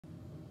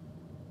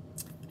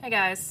Hey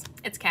guys,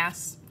 it's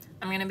Cass.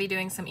 I'm going to be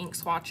doing some ink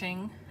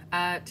swatching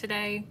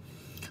today.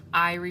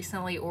 I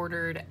recently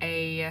ordered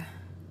a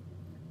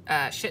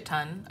shit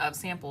ton of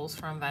samples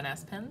from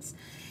Vanness Pens,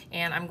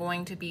 and I'm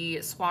going to be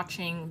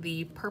swatching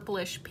the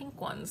purplish pink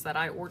ones that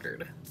I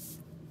ordered,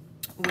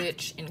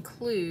 which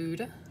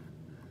include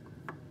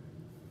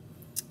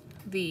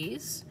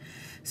these.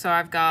 So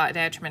I've got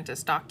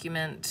Atramentis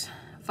Document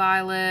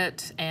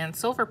Violet and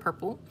Silver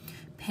Purple,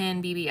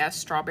 PenBBS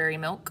Strawberry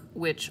Milk,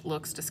 which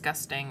looks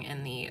disgusting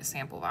in the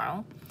sample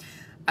vial,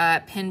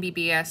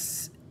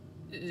 PenBBS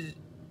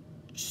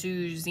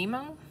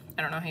Zhimo,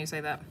 I don't know how you say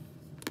that,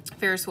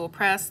 Ferris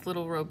Press,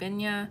 Little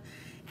Robinia,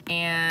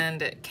 and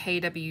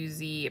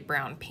KWZ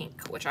Brown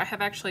Pink, which I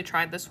have actually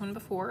tried this one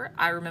before.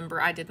 I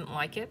remember I didn't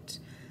like it.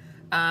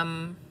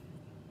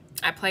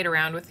 I played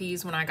around with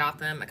these when I got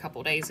them a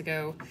couple days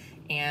ago,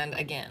 and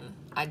again,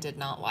 I did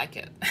not like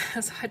it.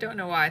 So I don't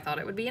know why I thought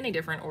it would be any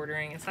different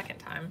ordering a second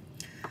time.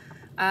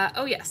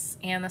 Oh yes,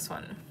 and this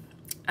one.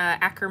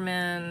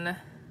 Akkerman,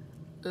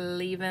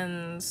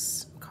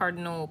 Lievens,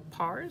 Kardinaal,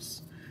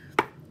 Paars.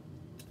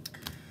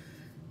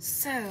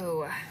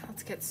 So,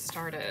 let's get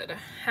started.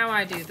 How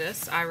I do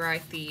this, I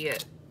write the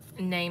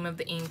name of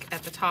the ink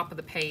at the top of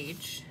the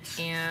page,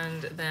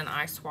 and then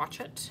I swatch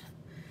it.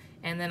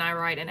 And then I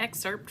write an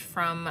excerpt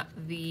from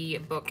the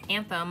book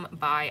Anthem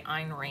by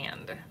Ayn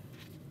Rand.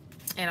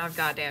 And I've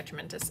got De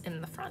Atramentis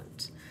in the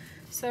front.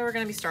 So we're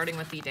going to be starting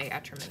with the De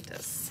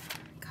Atramentis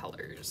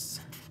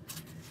colors.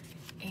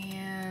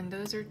 And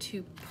those are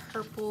two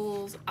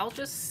purples. I'll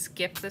just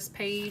skip this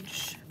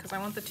page because I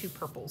want the two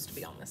purples to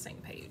be on the same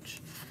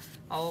page.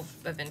 I'll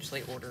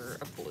eventually order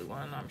a blue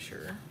one, I'm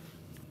sure.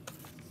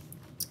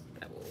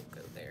 That will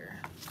go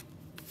there.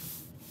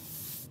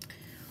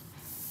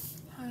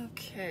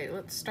 Okay,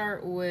 let's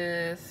start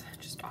with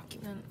just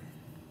Document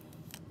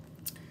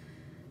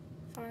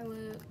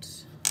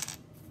Violet.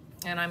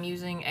 And I'm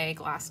using a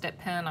glass dip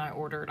pen I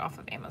ordered off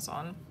of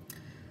Amazon.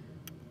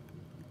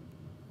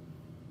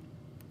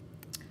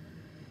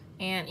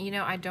 And you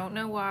know, I don't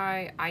know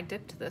why I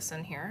dipped this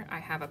in here. I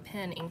have a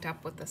pen inked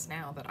up with this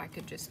now that I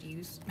could just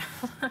use.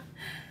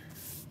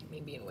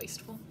 Me being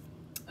wasteful.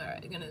 All right,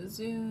 I'm gonna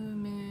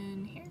zoom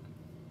in here.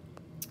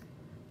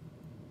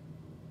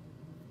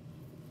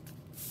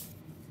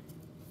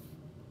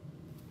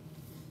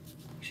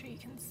 Make sure you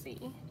can see.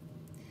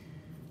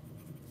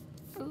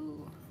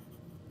 Ooh.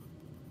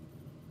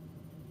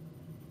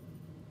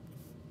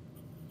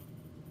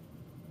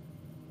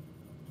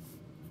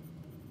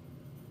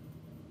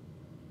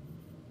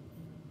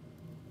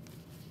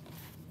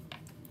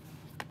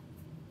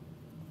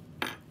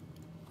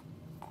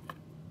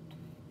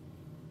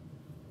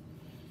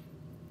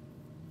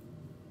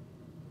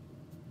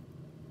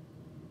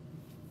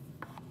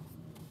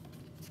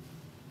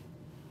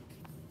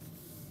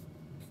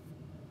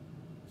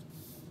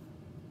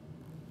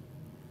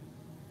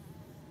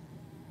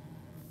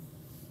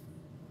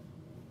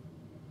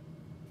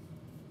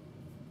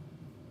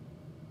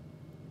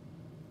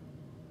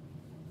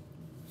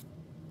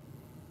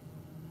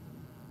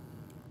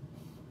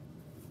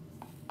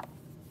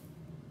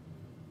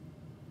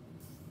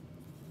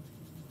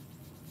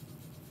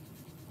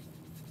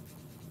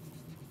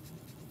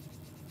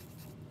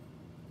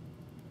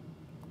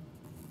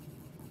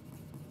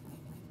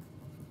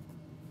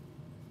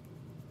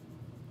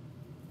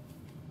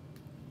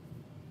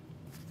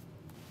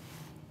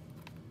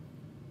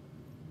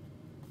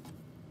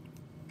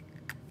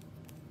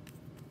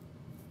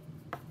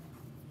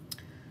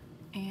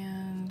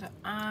 And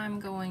I'm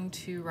going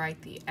to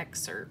write the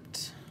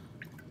excerpt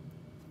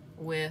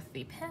with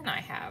the pen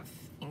I have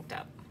inked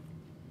up.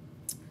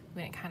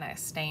 When it kind of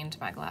stained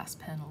my glass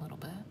pen a little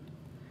bit,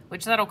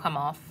 which that'll come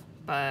off,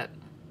 but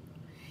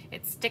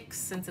it sticks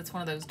since it's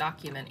one of those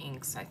document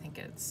inks. I think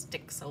it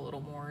sticks a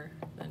little more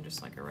than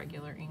just like a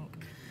regular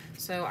ink.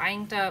 So I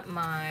inked up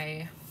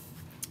my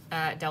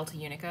Delta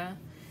Unica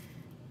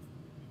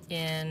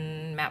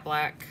in matte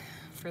black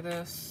for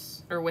this,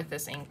 or with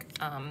this ink,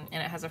 and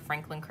it has a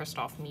Franklin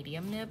Christoph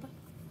medium nib.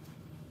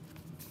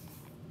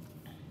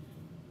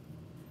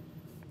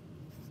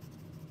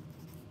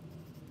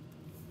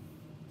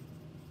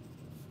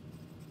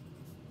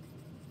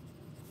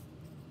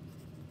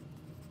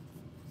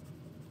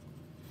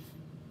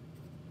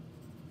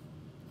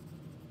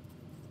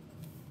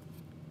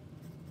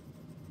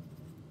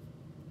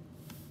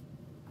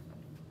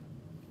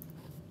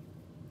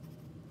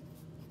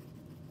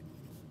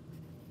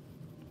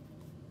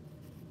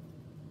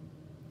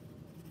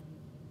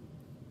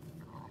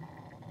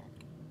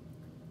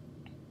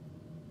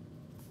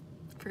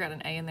 Forgot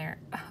an A in there.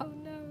 Oh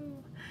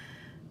no.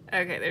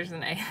 Okay, there's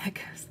an A that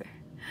goes there.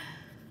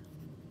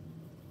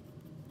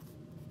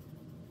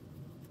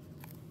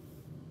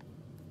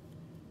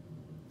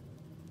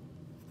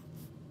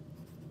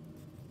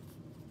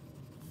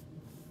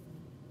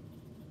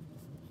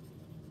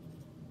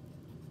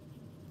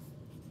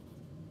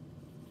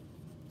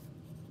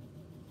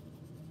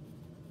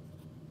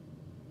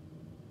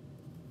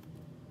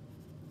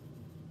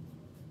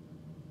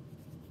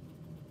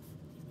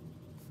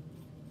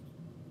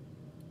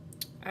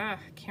 I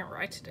can't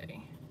write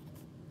today.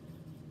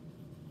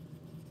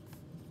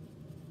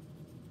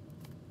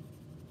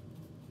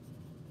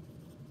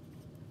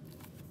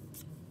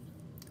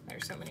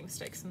 There's so many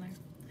mistakes in there.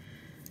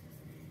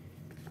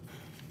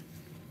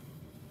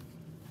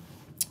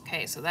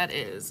 Okay, so that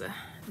is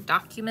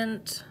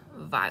Document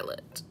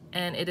Violet,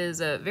 and it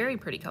is a very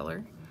pretty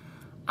color.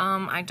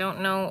 I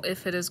don't know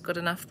if it is good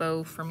enough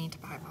though for me to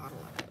buy a bottle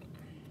of it.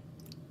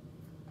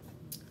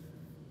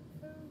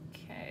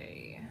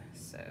 Okay,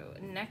 so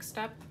next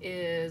up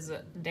is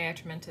the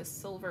Atramentis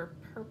Silver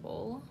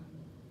Purple.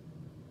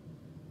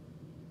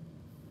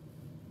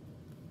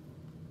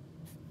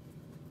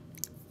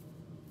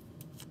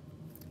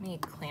 Let me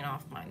clean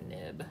off my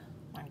nib,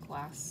 my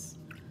glass,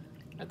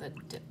 or the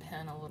dip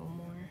pen a little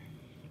more.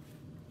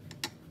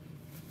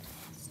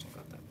 Still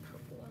got that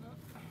purple in it.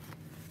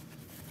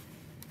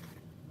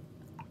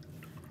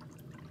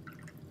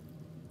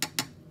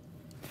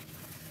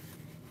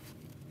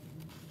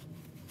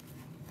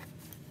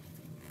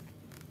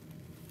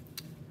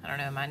 I don't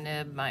know, my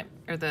nib might,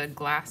 or the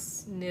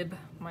glass nib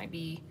might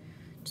be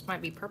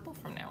purple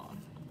from now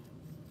on.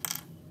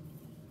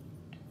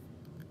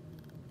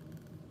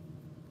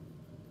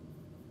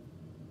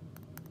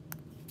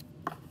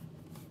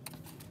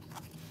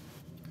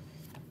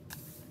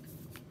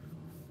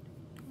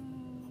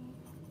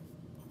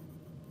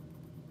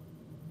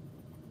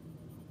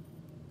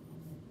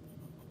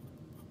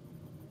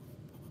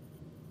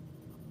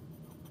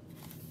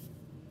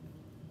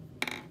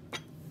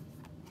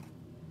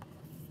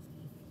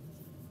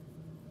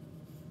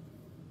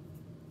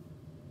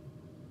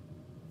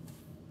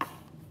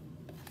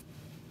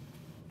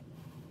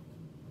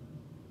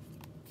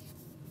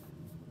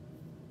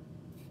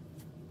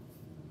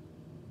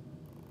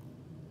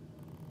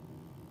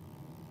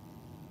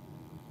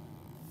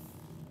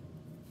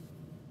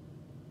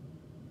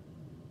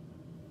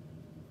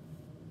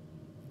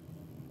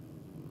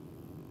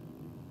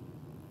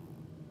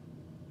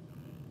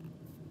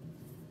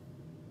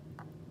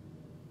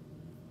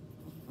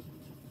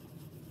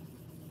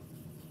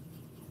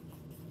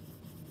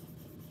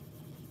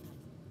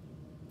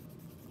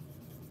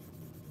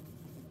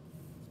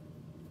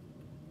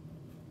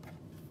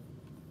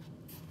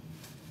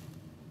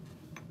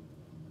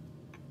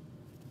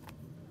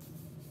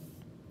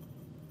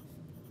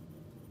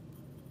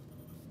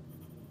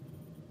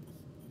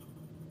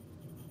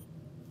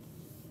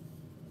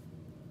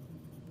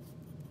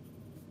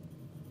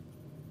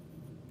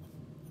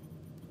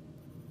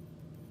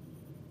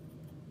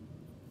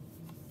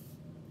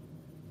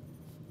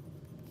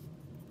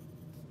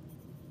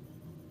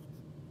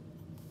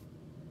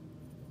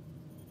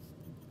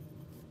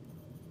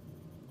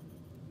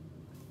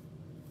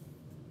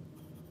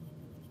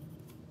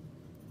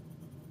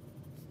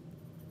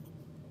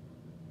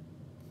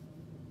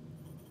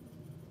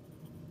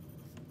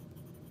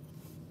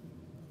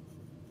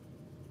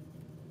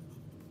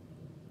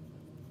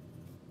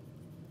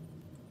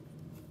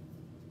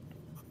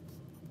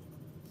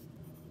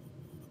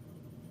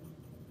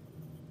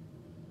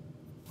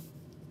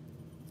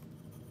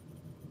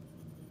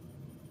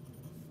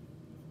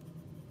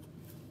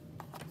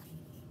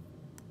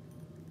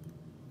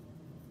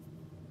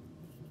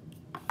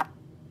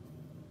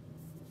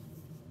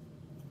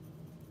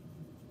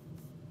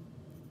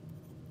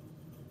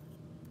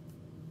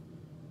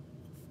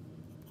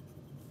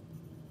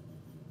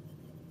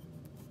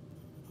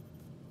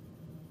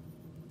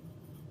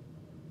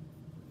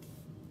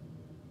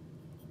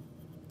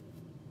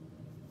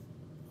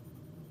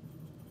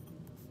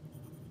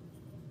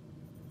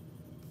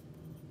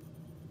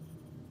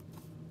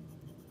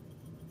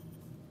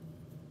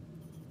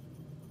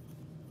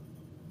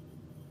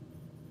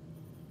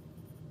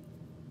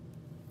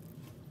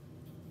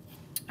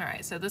 All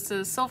right, so this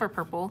is Silver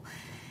Purple.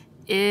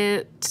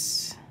 That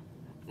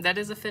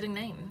is a fitting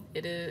name.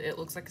 It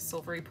looks like a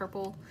silvery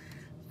purple.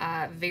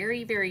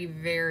 Very, very,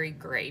 very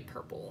gray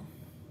purple.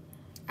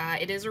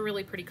 It is a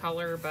really pretty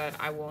color, but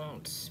I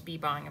won't be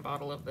buying a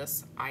bottle of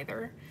this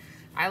either.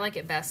 I like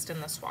it best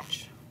in the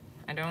swatch.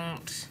 I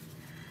don't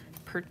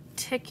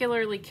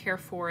particularly care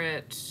for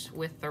it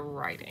with the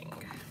writing.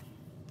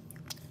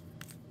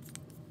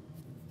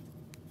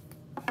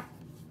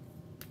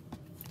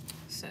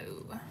 So,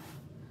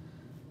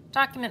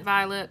 Document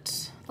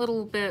Violet,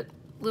 little bit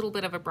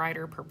of a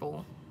brighter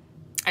purple.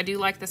 I do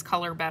like this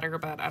color better,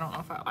 but I don't know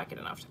if I like it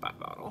enough to buy a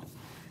bottle.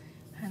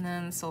 And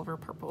then Silver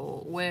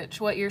Purple, which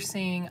what you're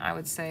seeing, I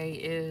would say,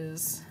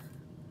 is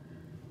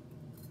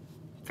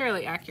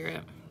fairly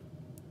accurate.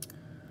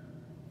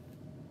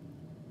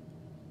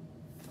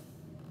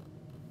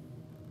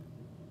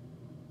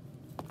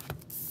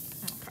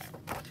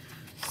 Okay.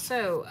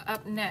 So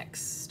up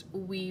next,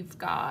 we've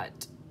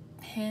got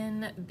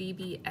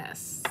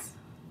PenBBS.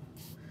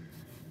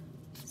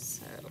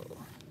 So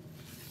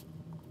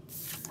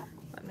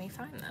let me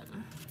find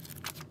them.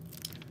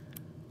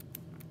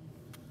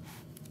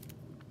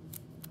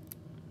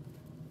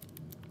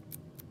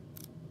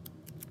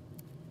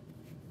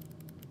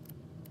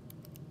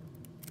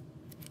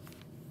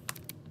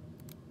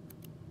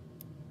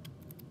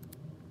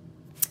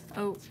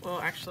 Oh, well,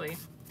 actually,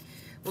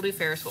 we'll do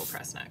Ferris wheel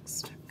press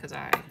next because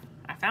I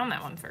found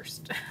that one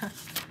first.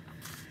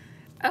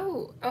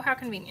 Oh, how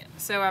convenient.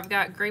 So I've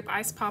got grape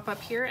ice pop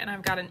up here, and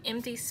I've got an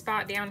empty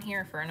spot down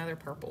here for another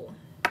purple.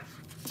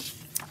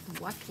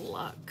 What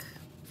luck.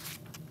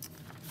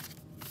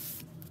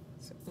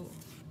 So, ooh,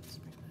 let's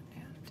bring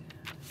that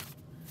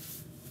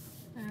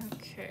down.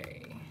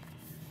 Okay.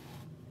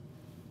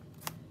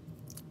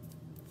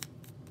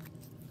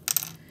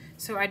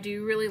 So I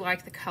do really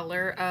like the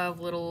color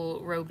of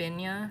little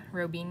Robinia.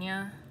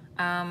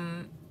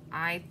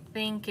 I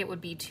think it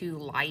would be too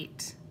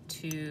light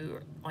to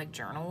like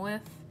journal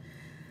with,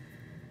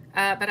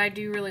 but I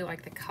do really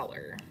like the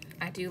color.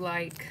 I do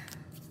like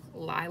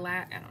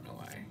lilac. I don't know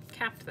why I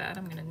capped that.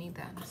 I'm gonna need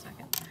that in a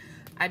second.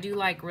 I do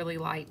like really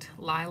light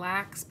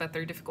lilacs, but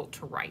they're difficult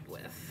to write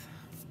with,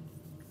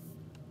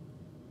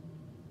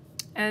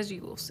 as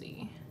you will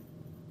see.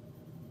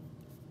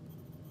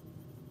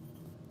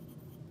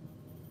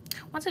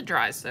 Once it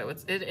dries, though,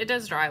 it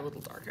does dry a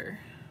little darker.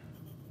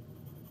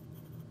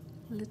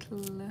 Little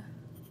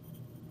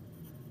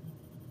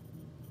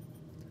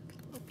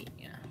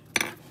Robinia.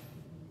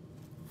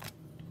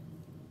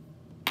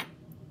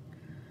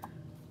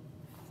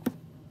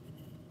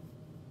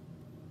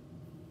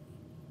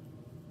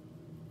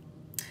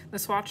 The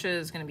swatch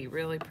is going to be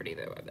really pretty,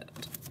 though, I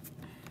bet.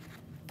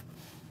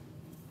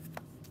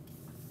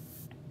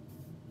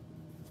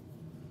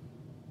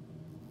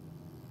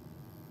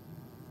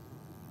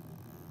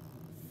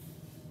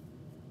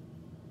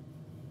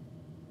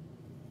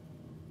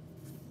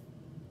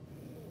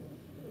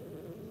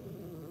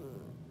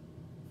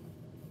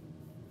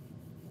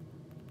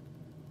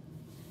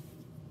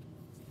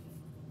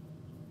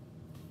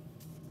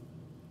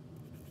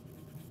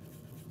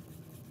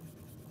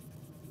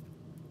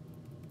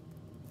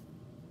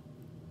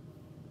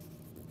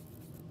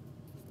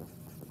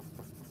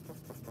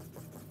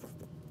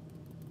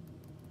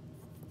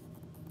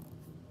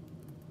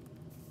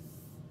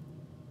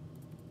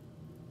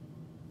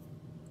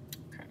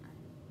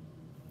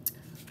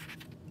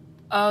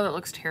 Oh, that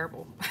looks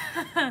terrible.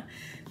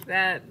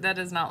 That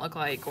does not look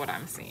like what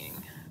I'm seeing.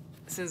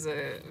 This is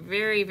a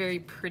very, very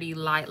pretty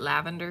light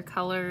lavender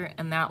color,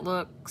 and that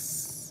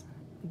looks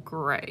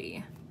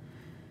gray.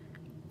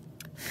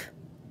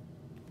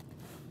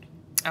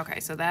 Okay,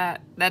 so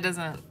that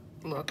doesn't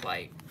look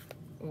like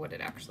what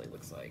it actually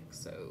looks like.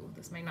 So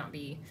this may not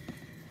be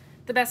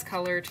the best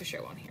color to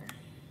show on here.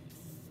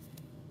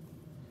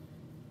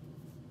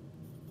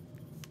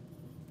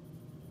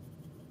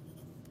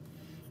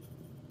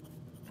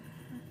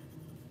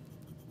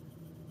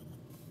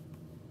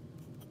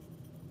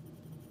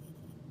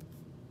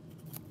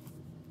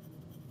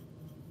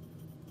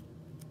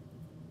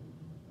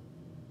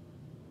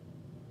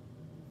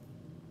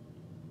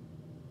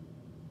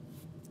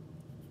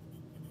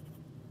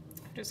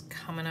 Just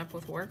coming up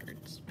with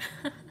words.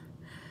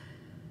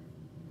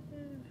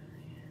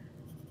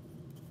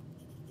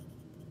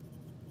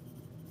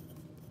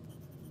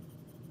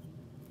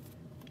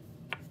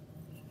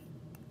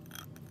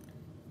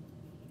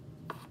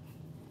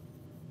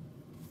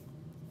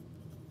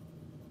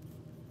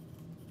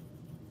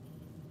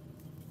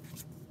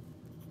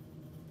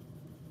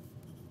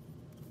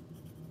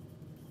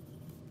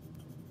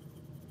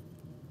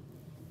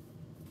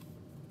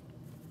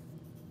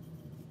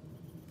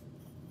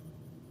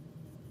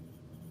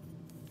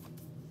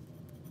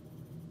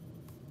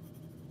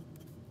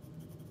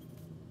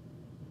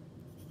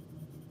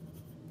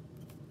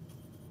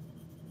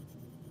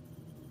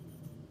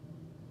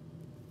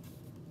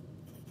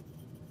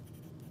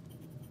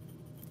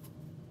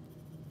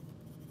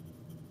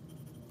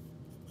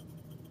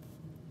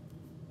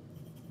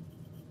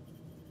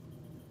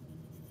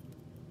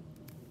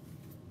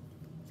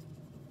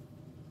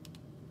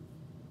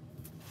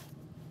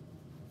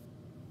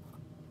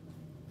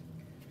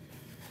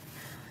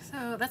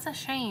 So that's a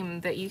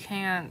shame that you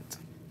can't,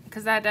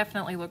 because that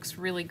definitely looks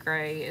really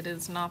gray. It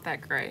is not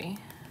that gray.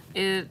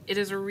 It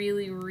is a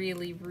really,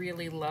 really,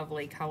 really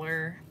lovely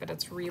color, but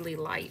it's really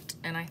light.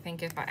 And I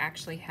think if I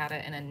actually had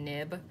it in a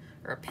nib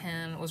or a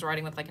pen, was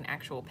writing with like an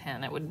actual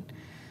pen, it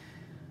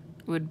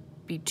would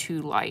be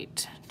too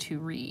light to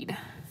read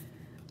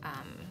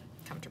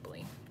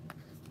comfortably.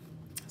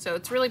 So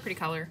it's really pretty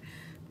color,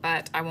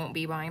 but I won't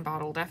be buying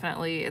bottle.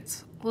 Definitely,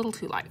 it's a little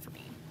too light for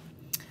me.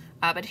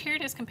 But here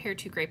it is compared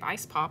to Grape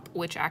Ice Pop,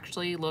 which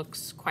actually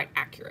looks quite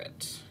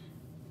accurate.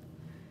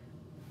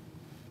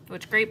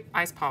 Which Grape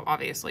Ice Pop,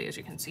 obviously, as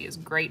you can see, is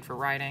great for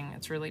writing.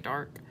 It's really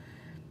dark.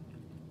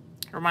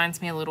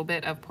 Reminds me a little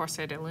bit of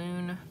Porsche de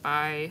Lune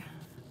by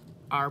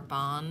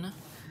Arbonne,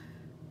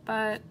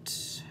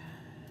 but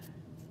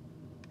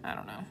I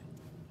don't know.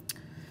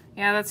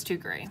 Yeah, that's too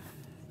gray.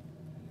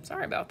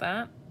 Sorry about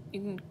that.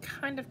 You can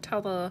kind of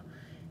tell the,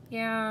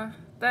 yeah,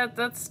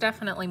 that's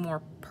definitely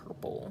more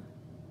purple.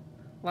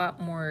 A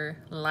lot more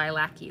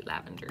lilac-y,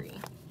 lavendery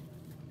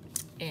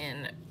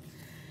in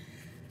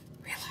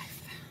real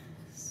life.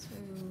 So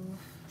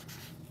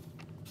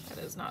that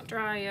is not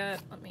dry yet.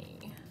 Let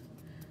me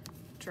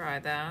dry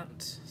that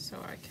so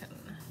I can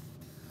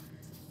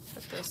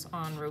Put this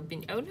on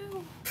Robinia. Oh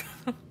no!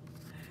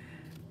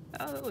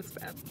 Oh, that looks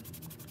bad.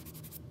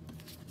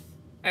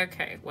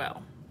 Okay,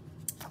 well,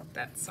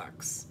 that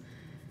sucks.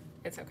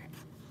 It's okay.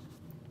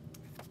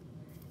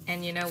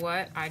 And you know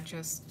what? I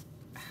just,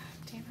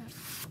 damn it.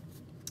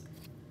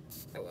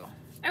 Oh well.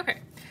 Okay,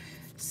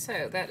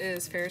 so that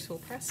is Ferris Wheel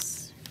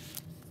Press.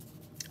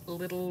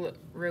 Little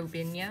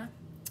Robinia.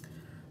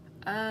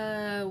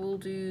 We'll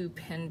do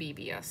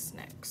PenBBS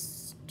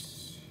next,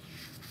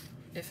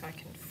 if I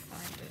can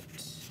find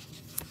it.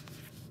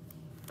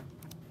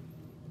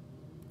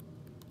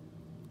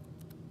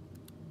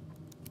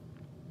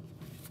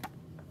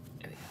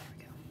 Oh yeah, there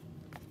we go.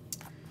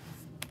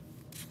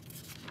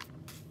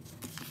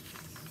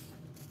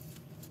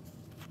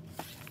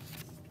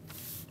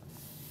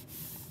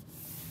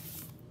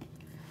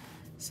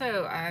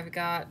 So I've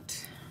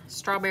got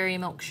strawberry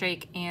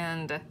milkshake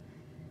and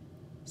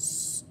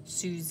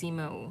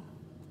Zhimo.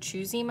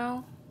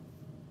 Zhimo?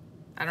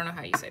 I don't know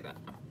how you say that.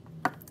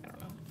 I don't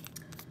know.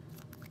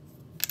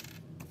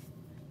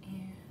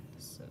 And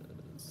this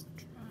is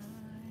dry.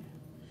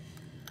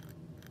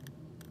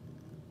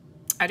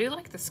 I do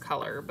like this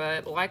color,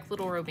 but like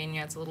Little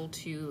Robinia, it's a little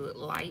too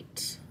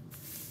light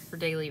for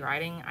daily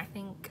writing, I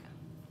think.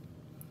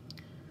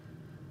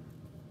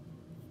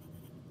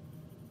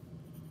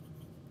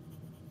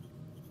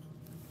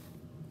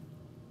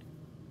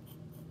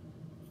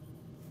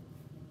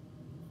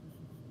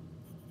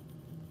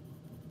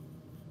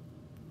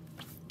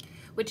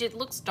 Which it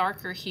looks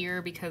darker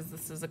here because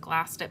this is a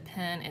glass tip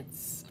pen.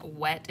 It's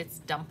wet, it's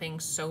dumping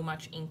so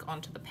much ink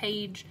onto the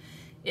page.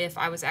 If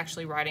I was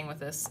actually writing with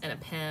this in a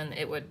pen,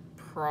 it would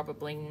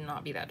probably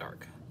not be that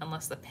dark,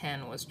 unless the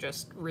pen was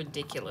just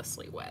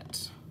ridiculously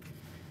wet.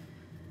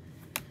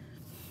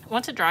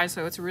 Once it dries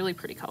though, it's a really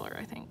pretty color,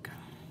 I think.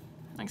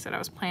 Like I said, I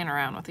was playing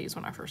around with these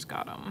when I first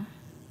got them,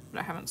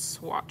 but I haven't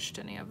swatched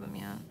any of them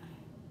yet.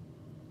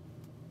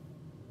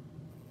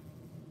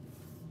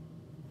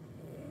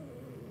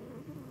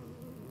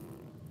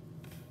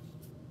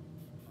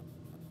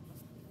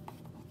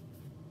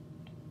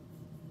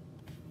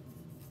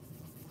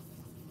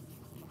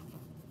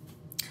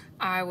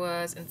 I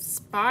was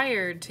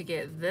inspired to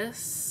get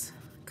this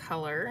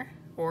color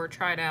or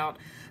try it out.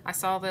 I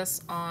saw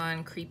this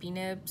on Creepy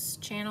Nib's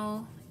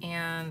channel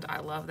and I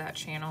love that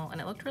channel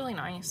and it looked really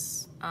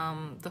nice.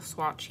 The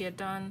swatch he had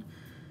done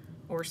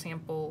or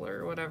sample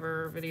or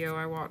whatever video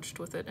I watched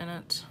with it in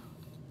it.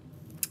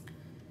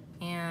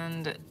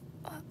 And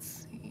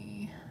let's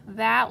see,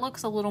 that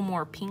looks a little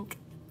more pink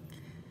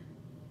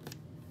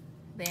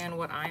than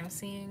what I'm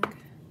seeing.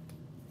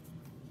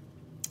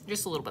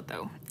 Just a little bit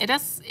though.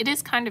 It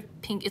is kind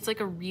of pink. It's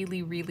like a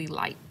really, really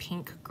light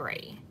pink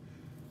gray.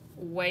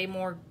 Way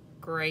more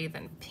gray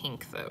than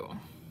pink though.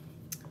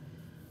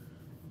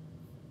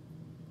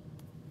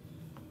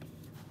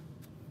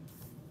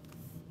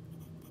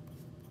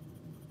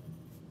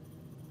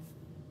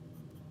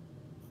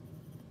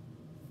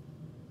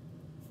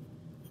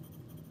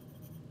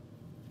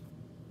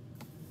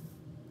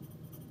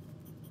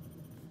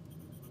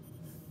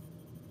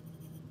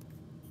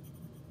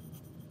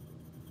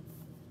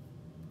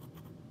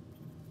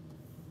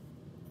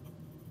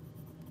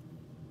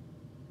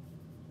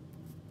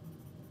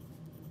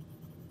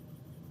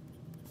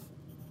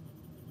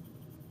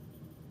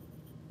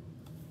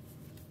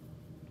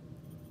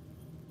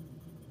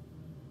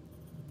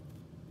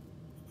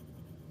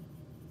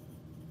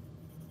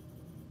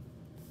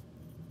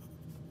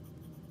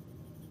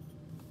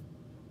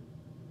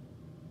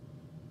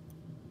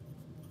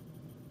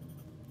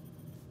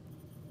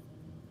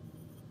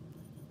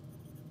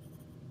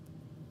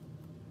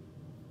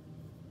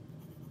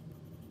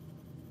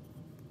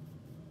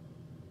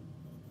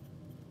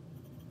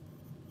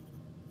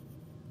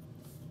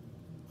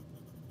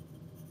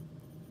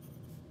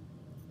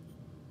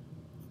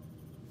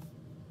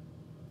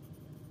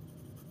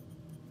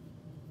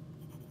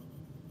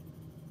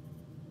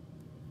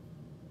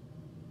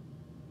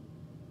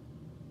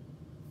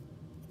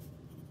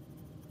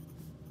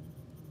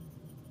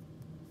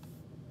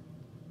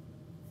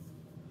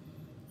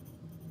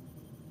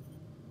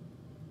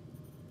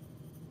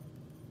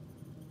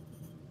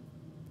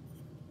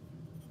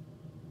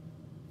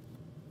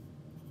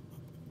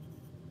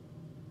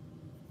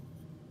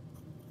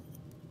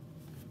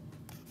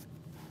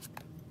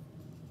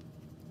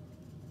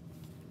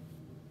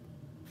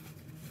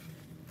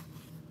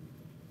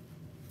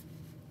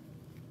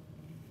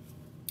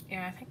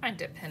 Yeah, I think my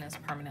dip pen is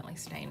permanently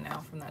stained now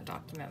from that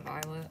Document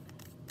Violet.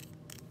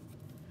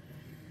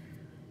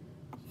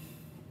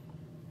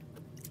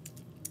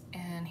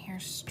 And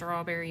here's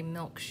Strawberry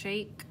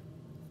Milkshake.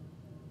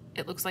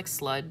 It looks like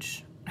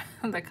sludge,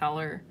 the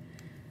color.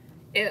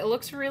 It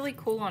looks really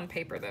cool on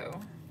paper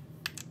though.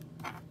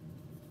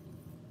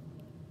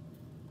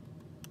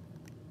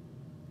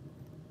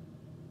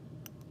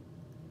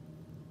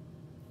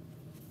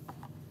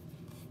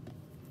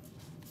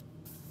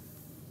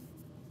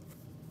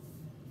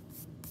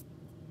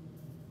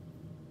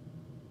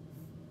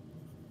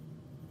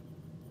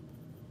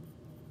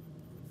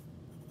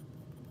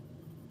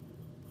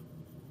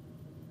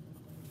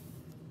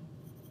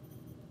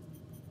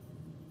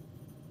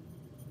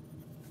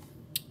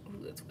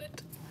 it's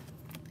wet.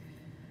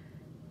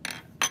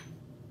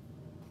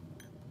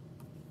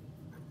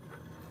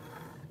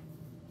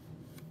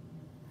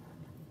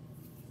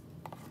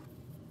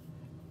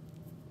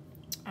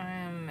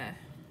 I'm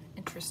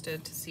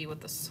interested to see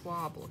what the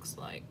swab looks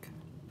like,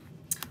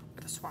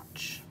 or the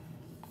swatch.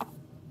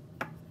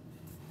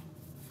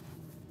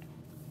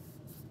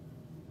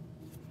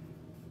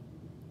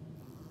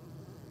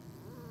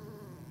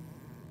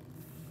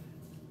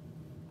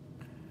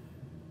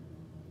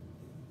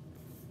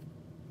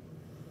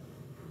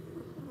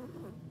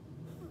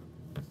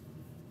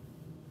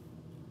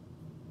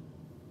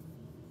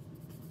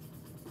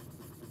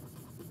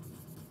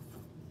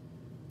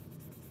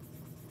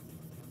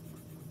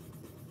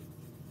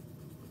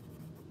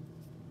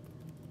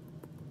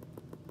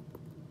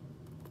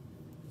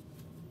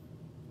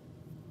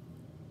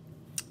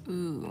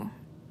 Ooh,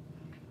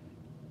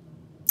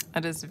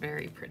 that is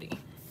very pretty.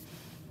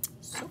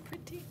 So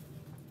pretty.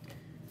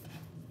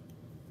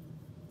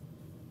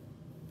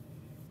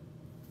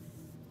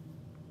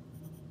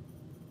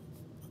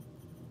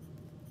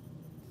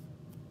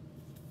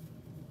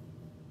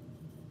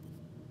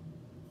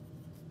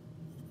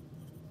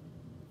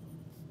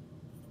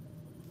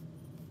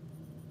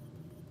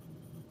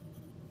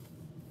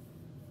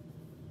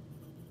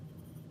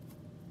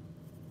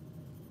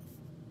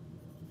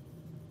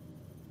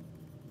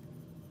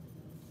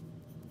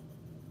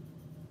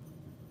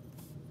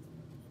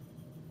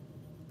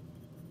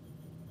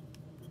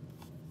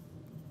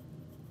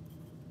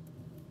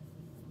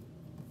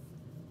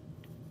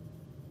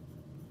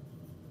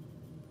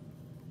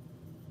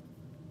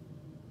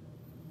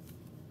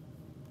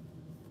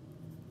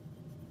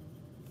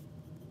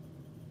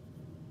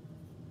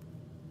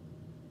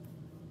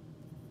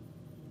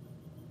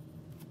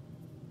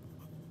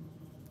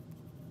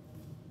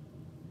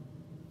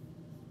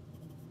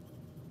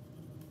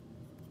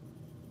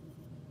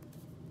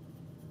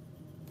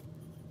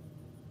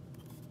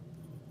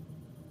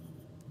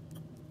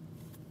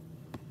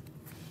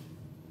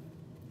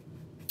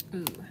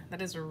 Ooh,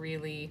 that is a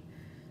really,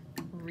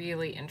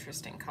 really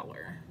interesting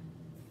color.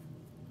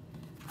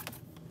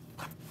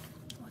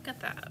 Look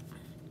at that.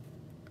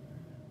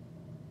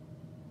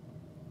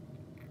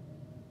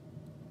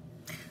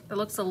 That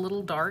looks a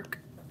little dark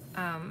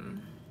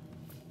to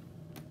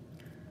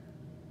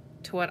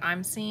what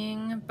I'm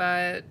seeing,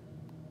 but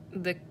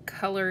the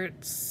color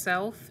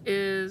itself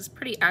is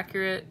pretty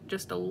accurate,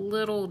 just a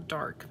little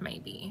dark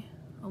maybe,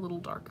 a little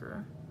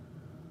darker.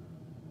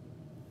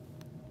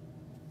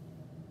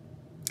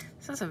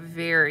 This is a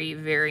very,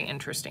 very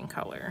interesting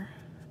color.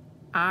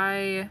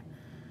 I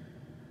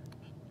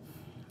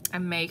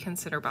may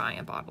consider buying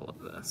a bottle of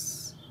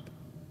this.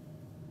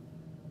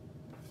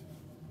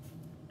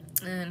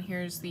 And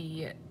here's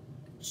the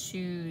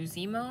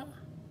Zhimo.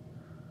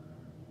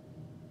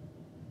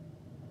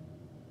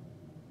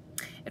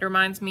 It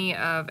reminds me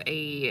of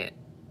a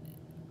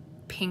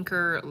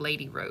pinker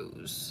Lady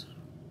Rose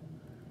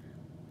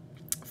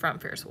from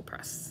Ferris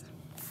Press.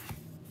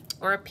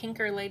 Or a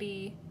pinker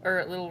lady,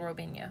 or little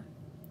Robinia.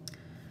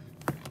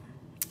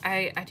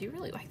 I do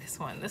really like this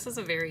one. This is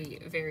a very,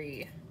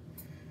 very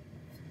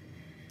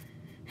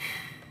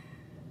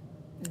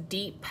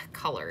deep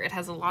color. It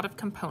has a lot of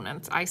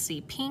components. I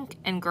see pink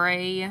and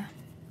gray,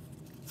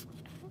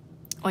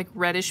 like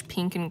reddish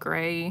pink and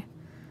gray,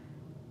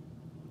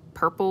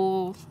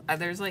 purple.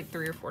 There's like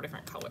 3 or 4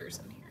 different colors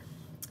in here.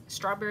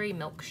 Strawberry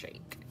milkshake.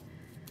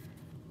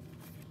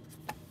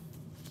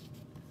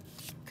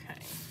 Okay.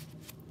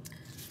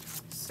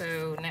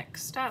 So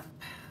next up,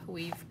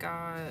 we've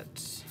got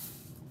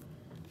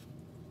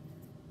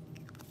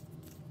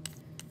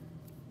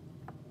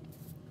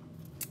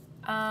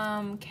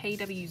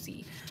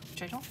KWZ,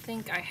 which I don't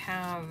think I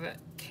have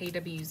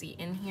KWZ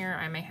in here.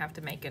 I may have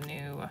to make a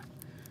new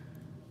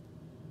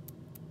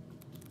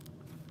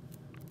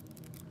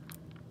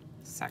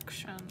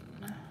section.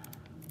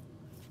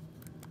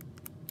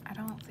 I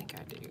don't think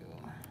I do.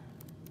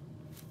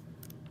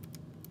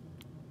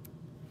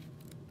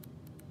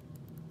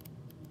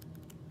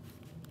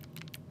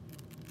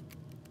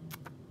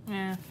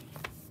 Yeah.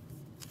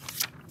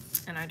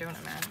 And I don't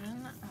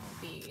imagine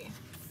I'll be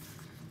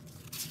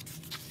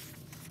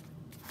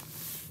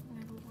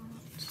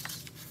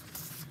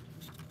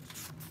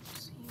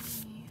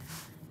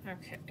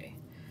okay,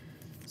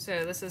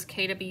 so this is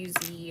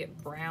KWZ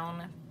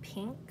Brown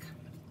Pink.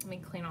 Let me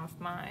clean off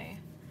my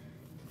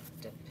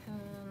dip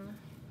pen.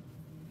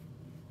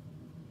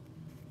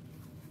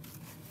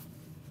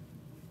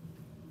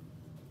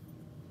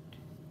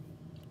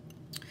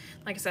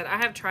 Like I said, I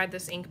have tried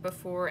this ink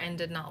before and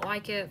did not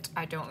like it.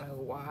 I don't know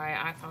why.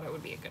 I thought it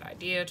would be a good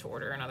idea to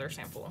order another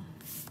sample.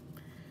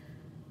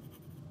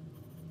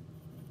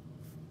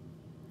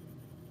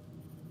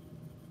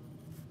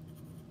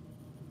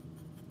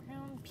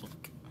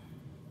 Pink.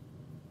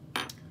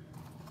 I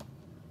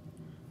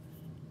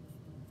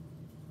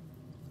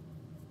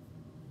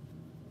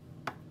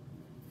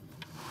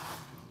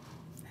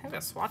think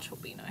a swatch will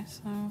be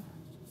nice.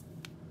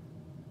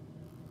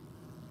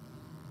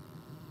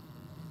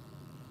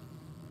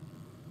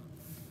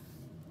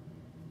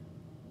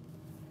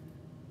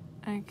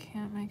 I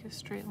can't make a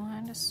straight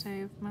line to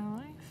save my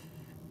life.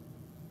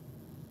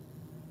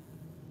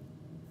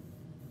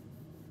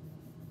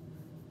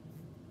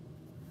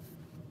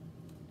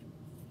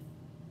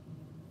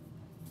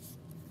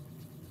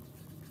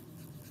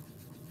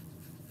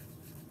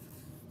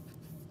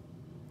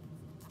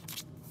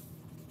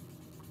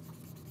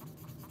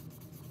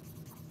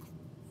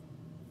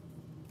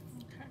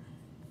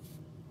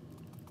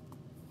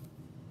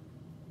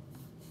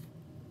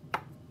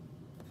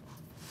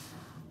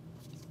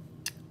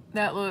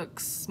 That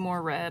looks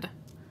more red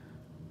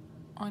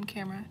on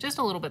camera. Just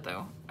a little bit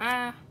though.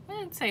 I'd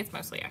say it's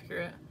mostly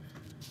accurate.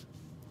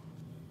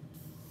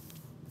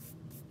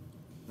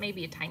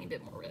 Maybe a tiny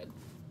bit more red.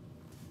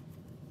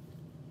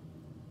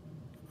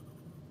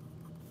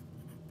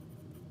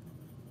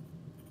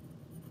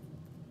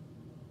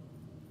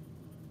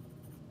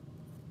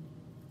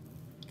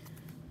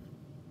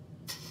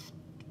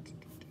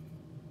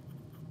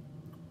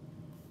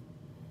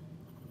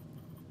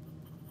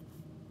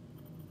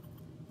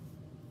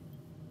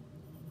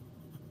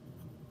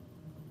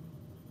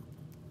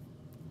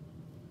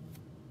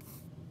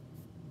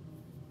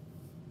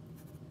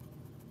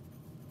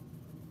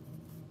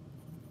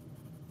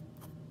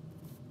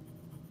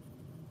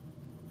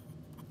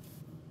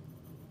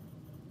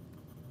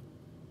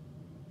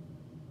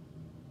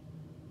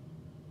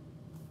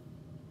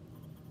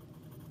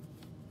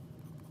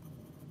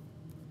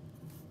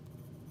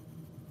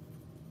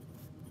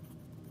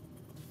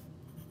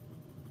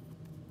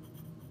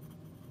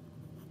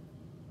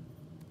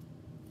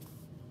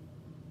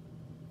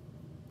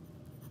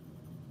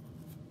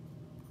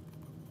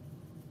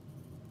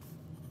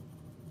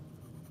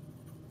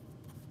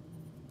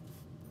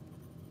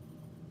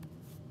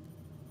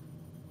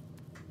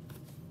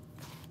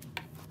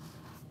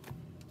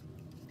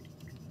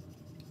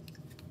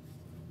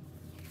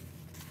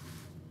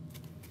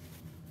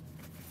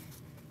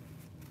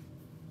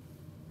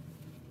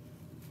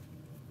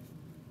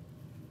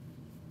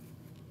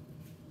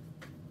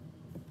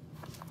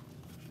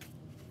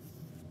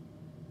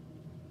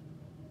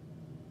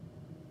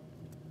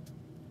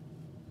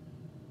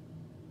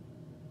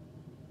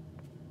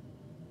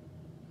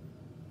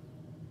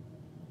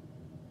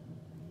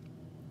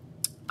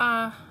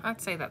 I'd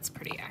say that's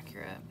pretty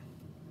accurate.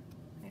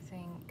 I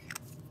think.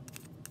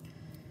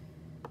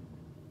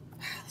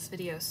 This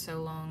video is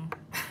so long.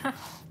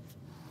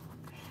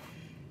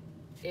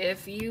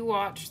 If you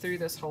watch through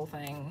this whole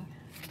thing,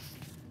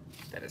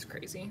 that is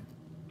crazy.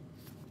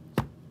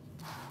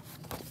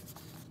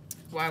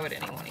 Why would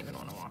anyone even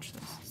want to watch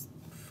this? It's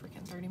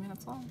freaking 30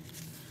 minutes long.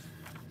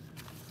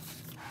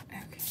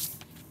 Okay.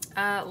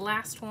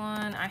 Last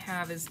one I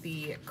have is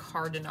the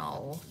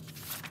Kardinaal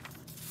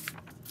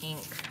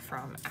ink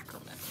from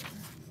Akkerman.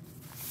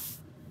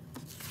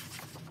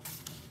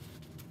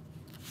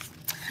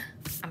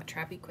 I'm gonna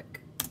try to be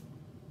quick.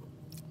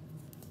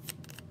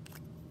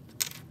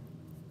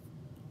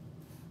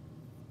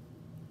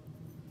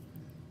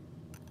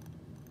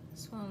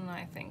 This one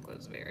I think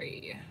was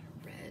very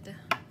red.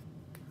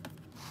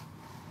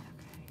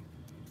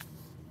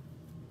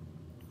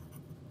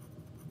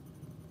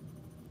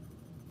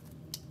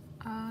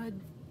 Okay.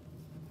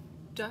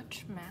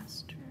 Dutch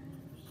Masters.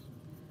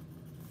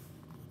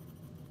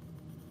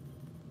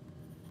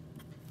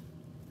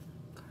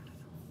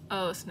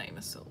 Oh, this name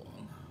is so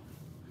long.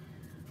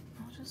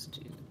 I'll just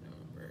do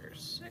number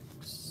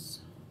 6.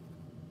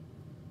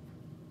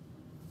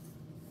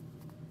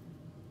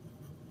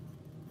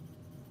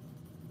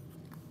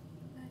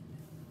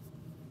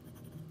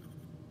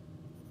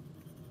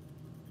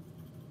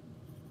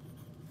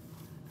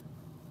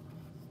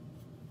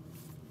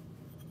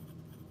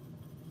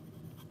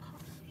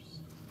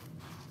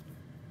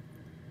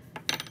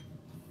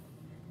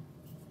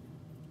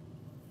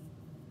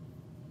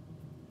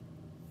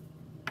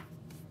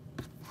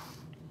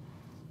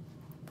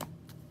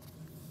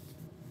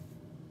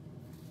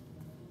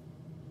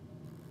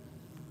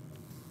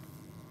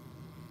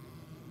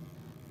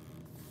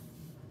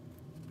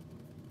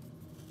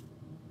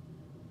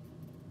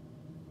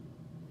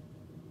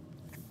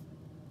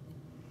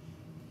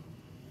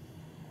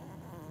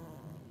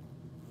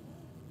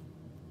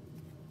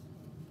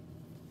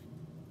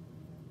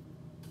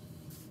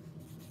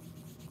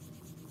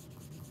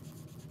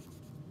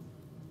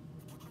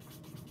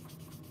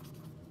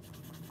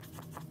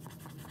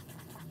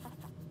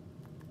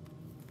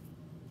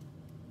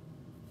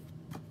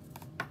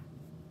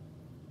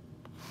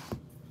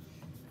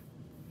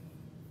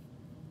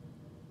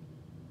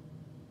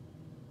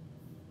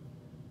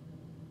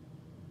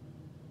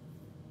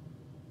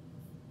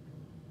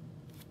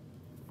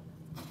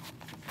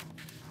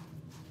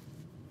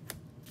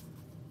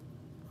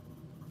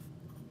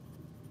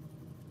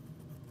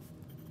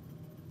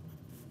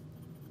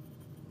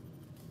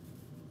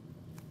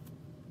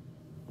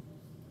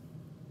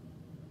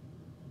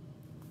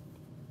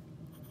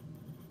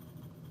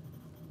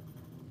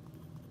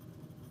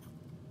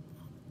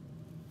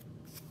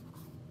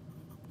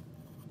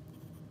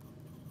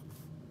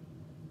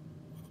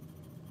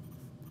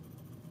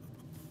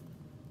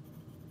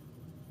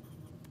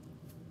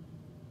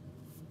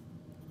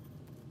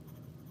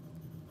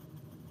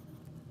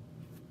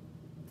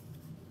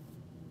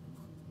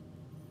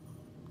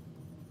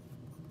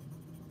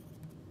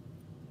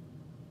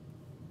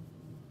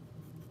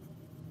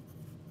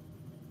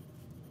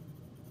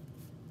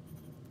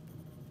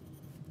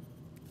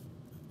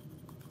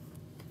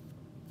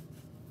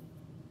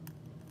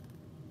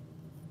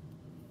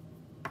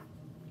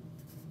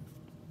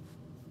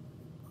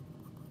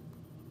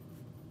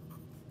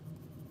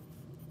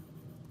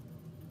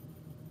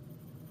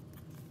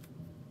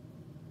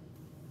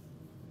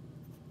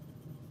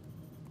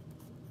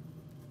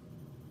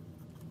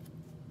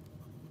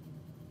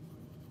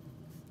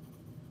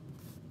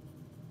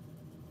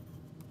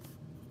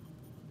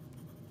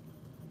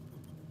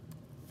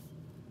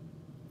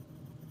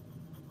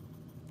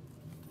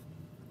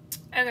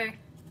 Okay,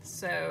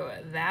 so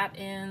that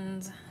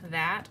ends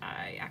that.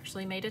 I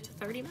actually made it to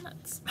 30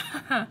 minutes.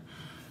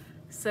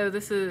 So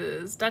this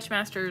is Dutch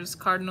Masters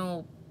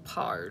Kardinaal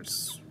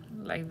Paars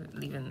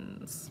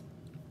Lievens.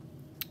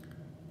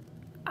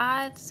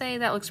 I'd say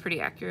that looks pretty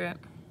accurate.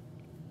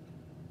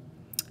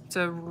 It's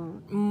a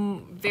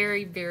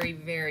very, very,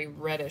 very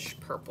reddish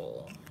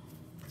purple.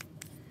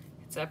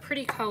 It's a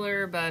pretty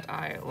color, but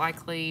I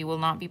likely will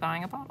not be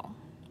buying a bottle.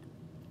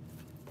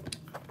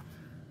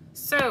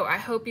 So I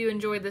hope you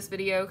enjoyed this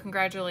video.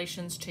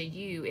 Congratulations to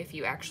you if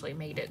you actually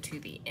made it to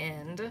the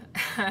end.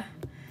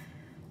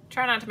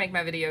 Try not to make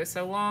my videos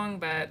so long,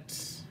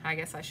 but I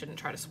guess I shouldn't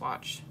try to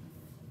swatch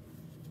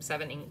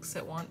 7 inks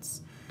at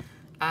once,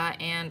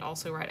 and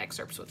also write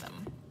excerpts with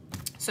them.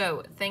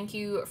 So thank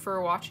you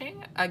for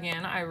watching.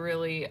 Again, I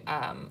really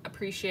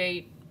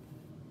appreciate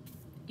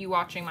you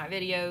watching my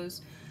videos.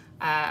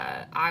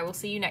 I will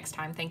see you next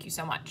time. Thank you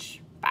so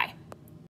much.